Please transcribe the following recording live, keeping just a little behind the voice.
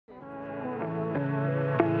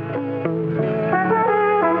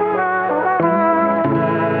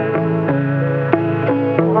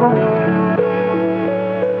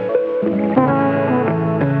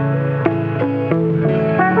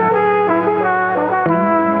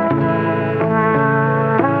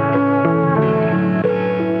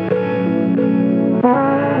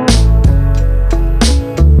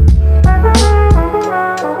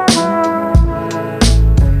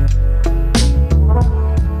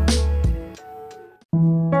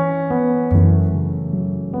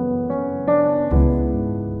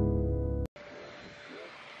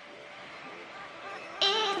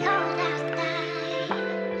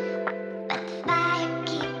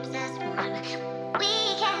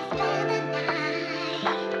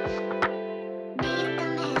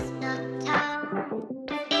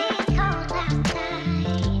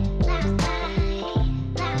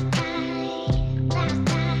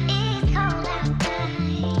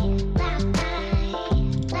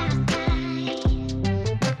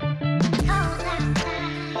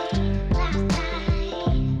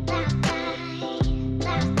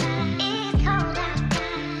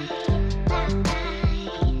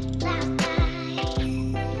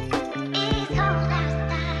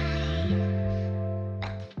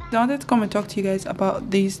I wanted to come and talk to you guys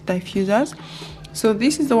about these diffusers. So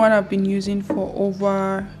this is the one I've been using for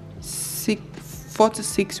over 4 to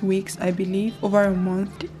 6 weeks, I believe, over a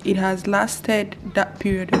month. It has lasted that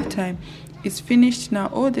period of time. It's finished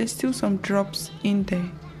now. Oh, there's still some drops in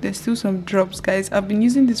there. There's still some drops, guys. I've been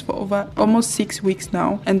using this for over almost 6 weeks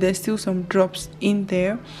now, and there's still some drops in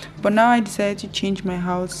there. But now I decided to change my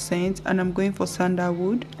house scent, and I'm going for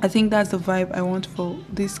sandalwood. I think that's the vibe I want for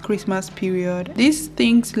this Christmas period. These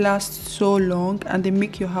things last so long and they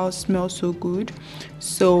make your house smell so good.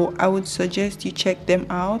 So I would suggest you check them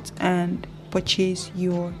out and purchase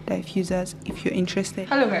your diffusers if you're interested.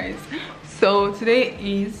 Hello guys, so today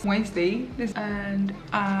is Wednesday and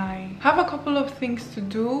I have a couple of things to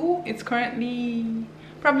do. It's currently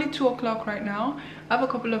probably 2 o'clock right now. I have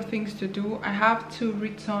a couple of things to do. I have to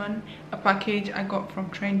return a package I got from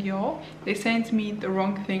Trendyol. They sent me the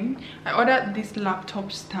wrong thing. I ordered this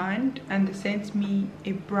laptop stand and they sent me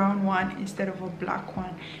a brown one instead of a black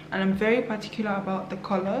one, and I'm very particular about the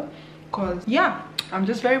color because yeah, I'm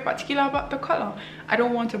just very particular about the color. I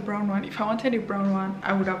don't want a brown one. If I wanted a brown one,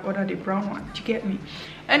 I would have ordered a brown one. Do you get me?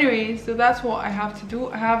 Anyway, so that's what I have to do.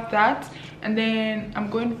 I have that, and then I'm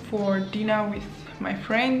going for dinner with my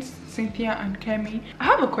friends Cynthia and Kemi. I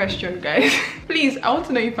have a question, guys. Please, I want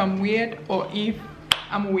to know if I'm weird or if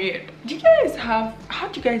I'm weird. Do you guys have, how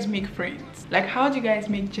do you guys make friends? Like, how do you guys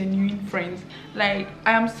make genuine friends? Like,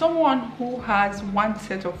 I am someone who has one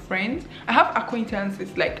set of friends. I have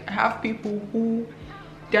acquaintances, like I have people who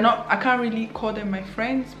they're not, I can't really call them my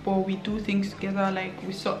friends, but we do things together, like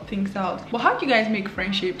we sort things out. But how do you guys make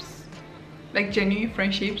friendships? Like genuine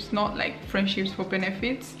friendships, not like friendships for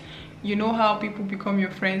benefits. You know how people become your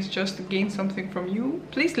friends just to gain something from you?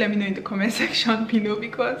 Please let me know in the comment section below,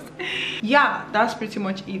 because yeah, that's pretty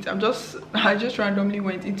much it. I just randomly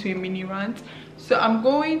went into a mini rant. So I'm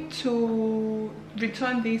going to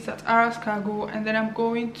return this at Aras Cargo, and then I'm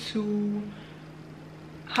going to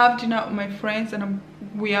have dinner with my friends, and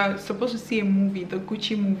we are supposed to see a movie, the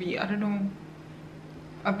Gucci movie. I don't know,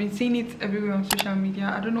 I've been seeing it everywhere on social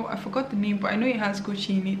media. I don't know, I forgot the name, but I know it has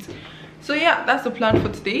Gucci in it. So yeah, that's the plan for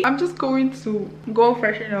today. I'm just going to go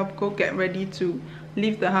freshen up, go get ready to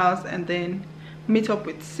leave the house, and then meet up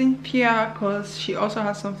with Cynthia because she also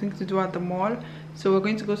has something to do at the mall. So we're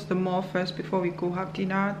going to go to the mall first before we go have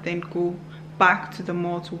dinner, then go back to the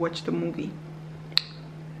mall to watch the movie.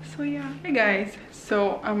 So yeah, hey guys,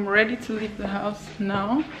 so I'm ready to leave the house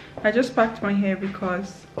now. I just packed my hair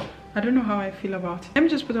because I don't know how I feel about it. Let me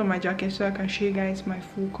just put on my jacket so I can show you guys my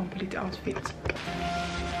full complete outfit.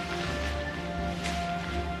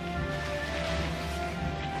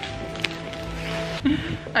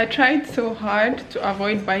 I tried so hard to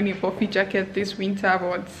avoid buying a puffy jacket this winter,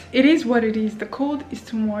 but it is what it is. The cold is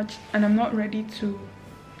too much and I'm not ready to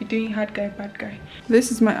be doing hard guy bad guy.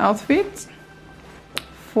 This is my outfit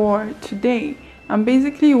for today. I'm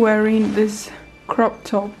basically wearing this crop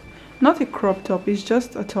top. Not a crop top, it's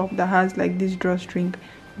just a top that has like this drawstring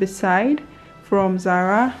beside, from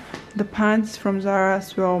Zara. The pants from Zara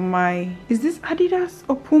as well. Is this Adidas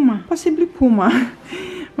or Puma? Possibly Puma.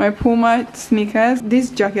 My Puma sneakers. This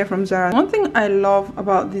jacket from Zara. One thing I love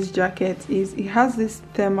about this jacket is it has this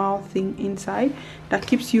thermal thing inside that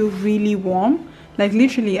keeps you really warm. Like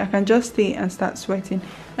literally I can just stay and start sweating.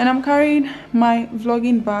 And I'm carrying my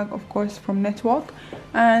vlogging bag, of course, from Network,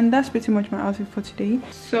 and that's pretty much my outfit for today.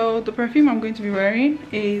 So the perfume I'm going to be wearing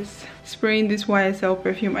is spraying this YSL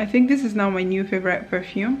perfume. I think this is now my new favorite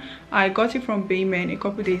perfume. I got it from Bayman a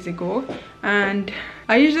couple days ago, and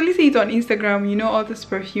I usually see it on Instagram, you know, all these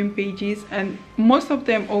perfume pages, and most of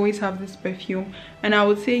them always have this perfume, and I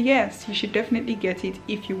would say yes, you should definitely get it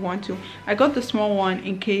if you want to. I got the small one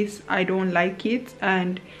in case I don't like it,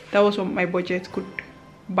 and that was what my budget could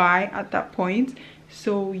buy at that point.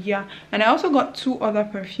 So yeah, and I also got 2 other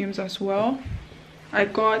perfumes as well. I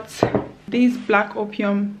got this Black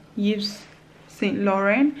Opium Yves Saint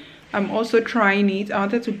Laurent. I'm also trying it. I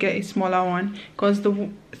wanted to get a smaller one because the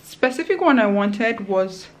specific one I wanted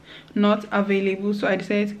was not available, so I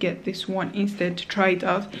decided to get this one instead to try it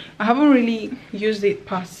out. I haven't really used it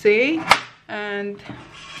per se. And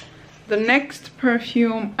the next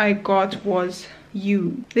perfume I got was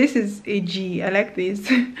You. This is a G. I like this.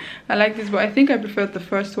 I like this, but I think I preferred the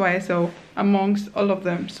first YSL amongst all of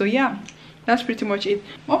them. So yeah, that's pretty much it.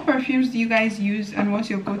 What perfumes do you guys use, and what's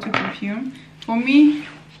your go-to perfume? For me,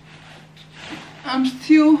 I'm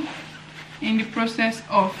still in the process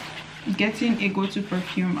of getting a go-to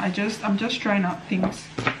perfume. I'm just trying out things.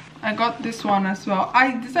 I got this one as well.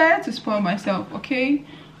 I decided to spoil myself. Okay,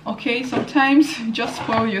 sometimes just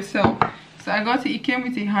spoil yourself. So I got it. It came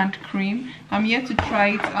with a hand cream. I'm yet to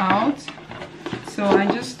try it out, so I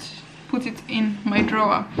just put it in my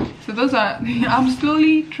drawer. So those are I'm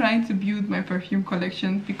slowly trying to build my perfume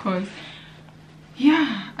collection, because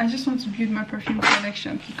yeah, I just want to build my perfume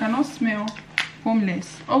collection. You cannot smell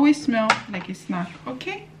homeless. Always smell like a snack.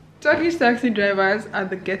 Okay, Turkish taxi drivers at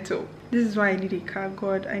the ghetto. This is why I need a car.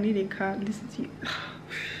 God, I need a car. Listen to you.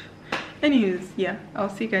 Anyways, yeah, I'll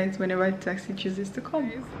see you guys whenever the taxi chooses to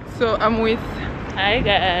come. So I'm with, hi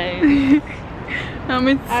guys. I'm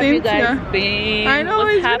with How Cynthia. you guys been? I know,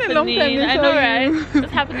 what's it's happening? been a long time. I know, right?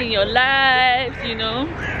 What's happening in your lives, you know?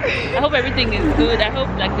 I hope everything is good. I hope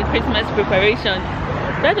like the Christmas preparation.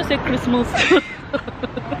 Did I just say Christmas?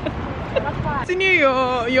 Continue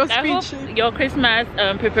your speech. I hope your Christmas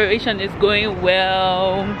preparation is going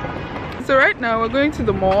well. So right now we're going to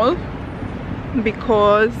the mall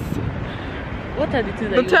because what are the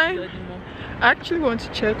things the that time you want to do at the mall? I actually want to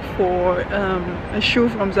check for a shoe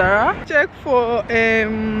from Zara. Check for there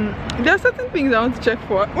are certain things I want to check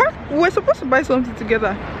for. What, we're supposed to buy something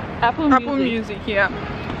together. Apple Music, yeah,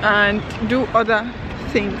 and do other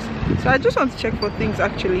things. So I just want to check for things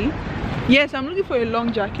actually. Yes, I'm looking for a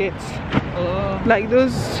long jacket. Oh, like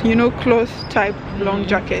those, you know, cloth type long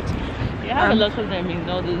jackets. You have a lot of them in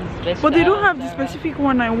all those best, but they don't have the specific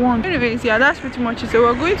one I want. Anyways, yeah, that's pretty much it. So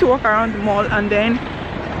we're going to walk around the mall, and then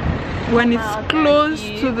when it's close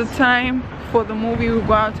to the time for the movie, we'll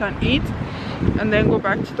go out and eat, and then go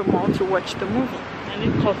back to the mall to watch the movie. I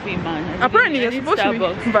need coffee, man. Apparently you're supposed to be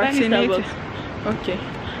vaccinated. Okay,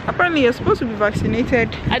 apparently you're supposed to be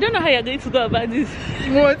vaccinated. I don't know how you're going to go about this.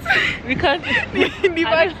 What? Because the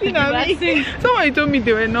vaccine. Somebody told me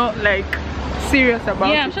they were not like serious about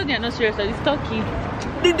it. Yeah, I'm sure they're not serious. It's Turkey.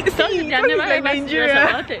 They're never like ever serious Nigeria.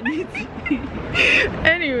 about it.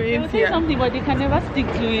 Anyways, yeah, something, but they can never stick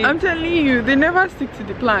to it. I'm telling you, they never stick to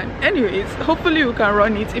the plan. Anyways, hopefully we can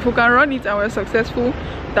run it. If we can run it and we're successful,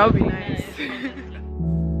 that would be nice.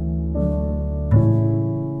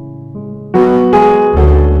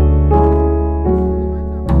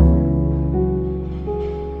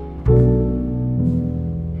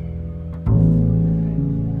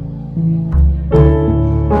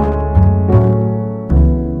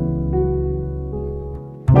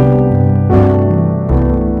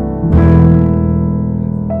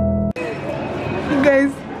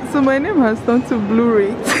 My name has turned to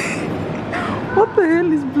Blu-ray. What the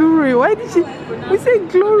hell is Blu-ray? Why did she? We said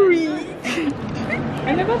glory.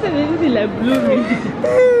 I never said anything like Blu-ray.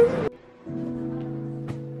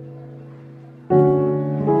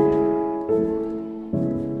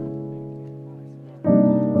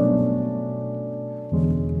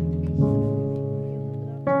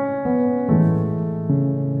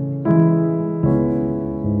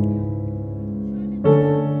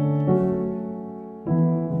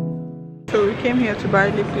 Came here to buy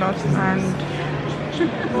lip gloss and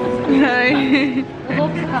hi. So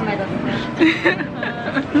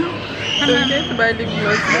we came to buy lip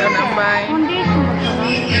gloss and I'm buying.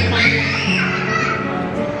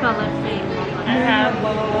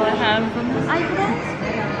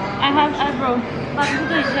 I have eyebrow. But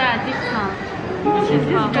this is a discount. Oh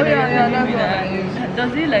yeah, that's what I use.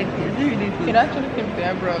 Does it like, is it really good? It actually came with the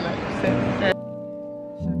eyebrow, like you said.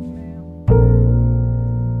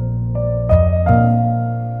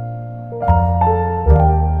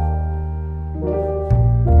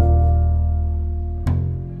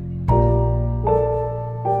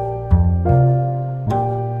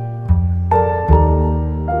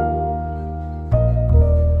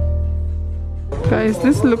 Guys,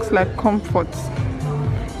 this looks like comfort.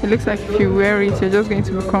 It looks like if you wear it, you're just going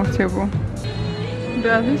to be comfortable.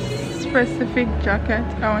 There's this specific jacket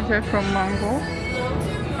I wanted from Mango,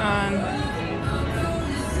 and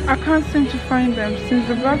I can't seem to find them since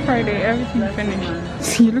the Black Friday. Everything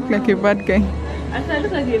finished. You look like a bad guy. I said I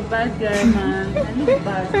look like a bad guy, man. I look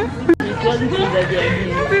bad.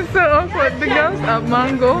 This is so awkward. The girls at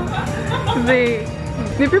Mango,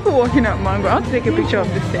 the people working at Mango, I want to take a picture of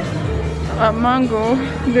this thing. At Mango,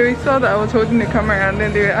 they saw that I was holding the camera and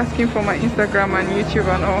then they were asking for my Instagram and YouTube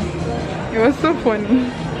and all. It was so funny.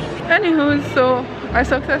 Anywho, so I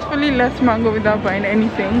successfully left Mango without buying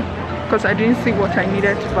anything because I didn't see what I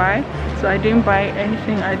needed to buy. So I didn't buy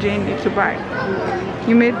anything I didn't need to buy.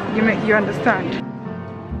 You understand?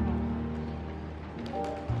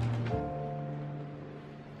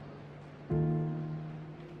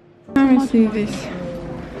 Let me see this.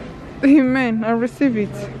 Amen. I'll receive it.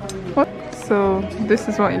 What? So this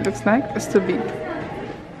is what it looks like. It's too big.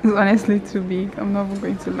 It's honestly too big. I'm not even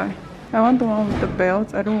going to lie. I want the one with the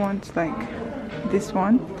belt. I don't want like this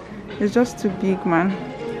one. It's just too big, man.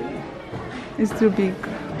 It's too big.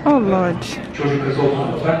 Oh Lord.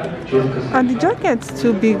 Are the jackets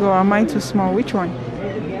too big or am I too small? Which one?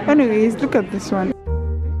 Anyways, look at this one.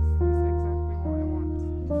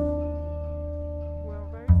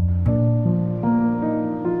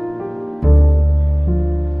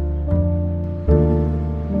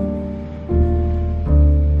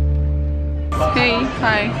 Hey,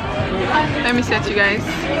 hi. Let me set you guys.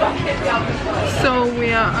 So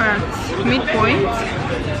we are at midpoint.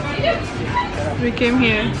 We came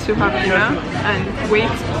here to have dinner and wait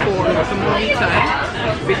for the movie time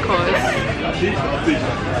because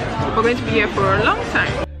we're going to be here for a long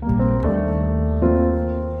time.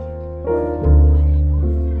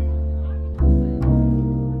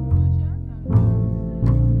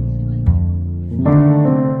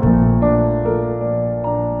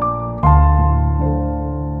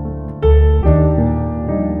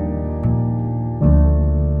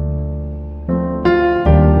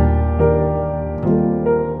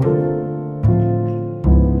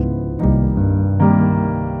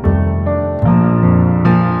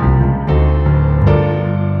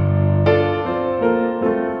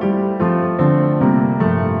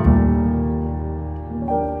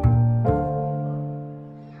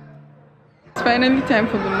 Finally time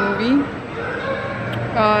for the movie.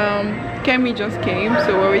 Kemi just came,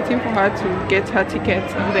 so we're waiting for her to get her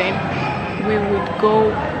tickets and then we would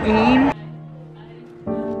go in.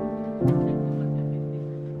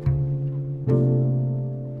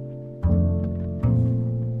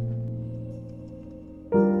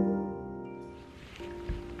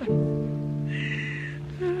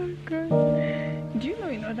 Oh God. Do you know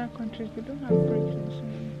in other countries they don't have breaks in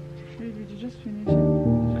swimming? Really, they just finish it.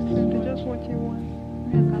 They just watch it once.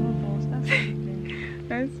 I cannot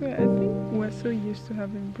understand. I swear, I think we're so used to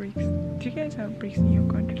having breaks. Do you guys have breaks in your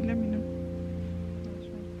country? Let me know.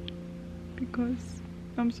 Because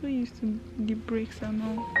I'm so used to the breaks and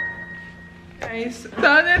all. Guys, so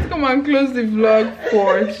let's come and close the vlog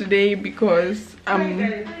for today because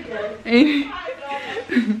I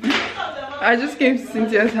just came to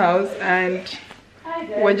Cynthia's house and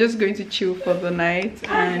we're just going to chill for the night,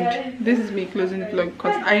 and this is me closing the vlog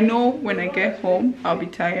because I know when I get home I'll be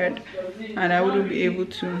tired and I wouldn't be able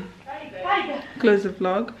to close the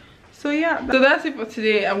vlog. So yeah, so that's it for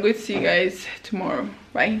today. I'm going to see you guys tomorrow.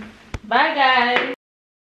 Bye. Bye guys.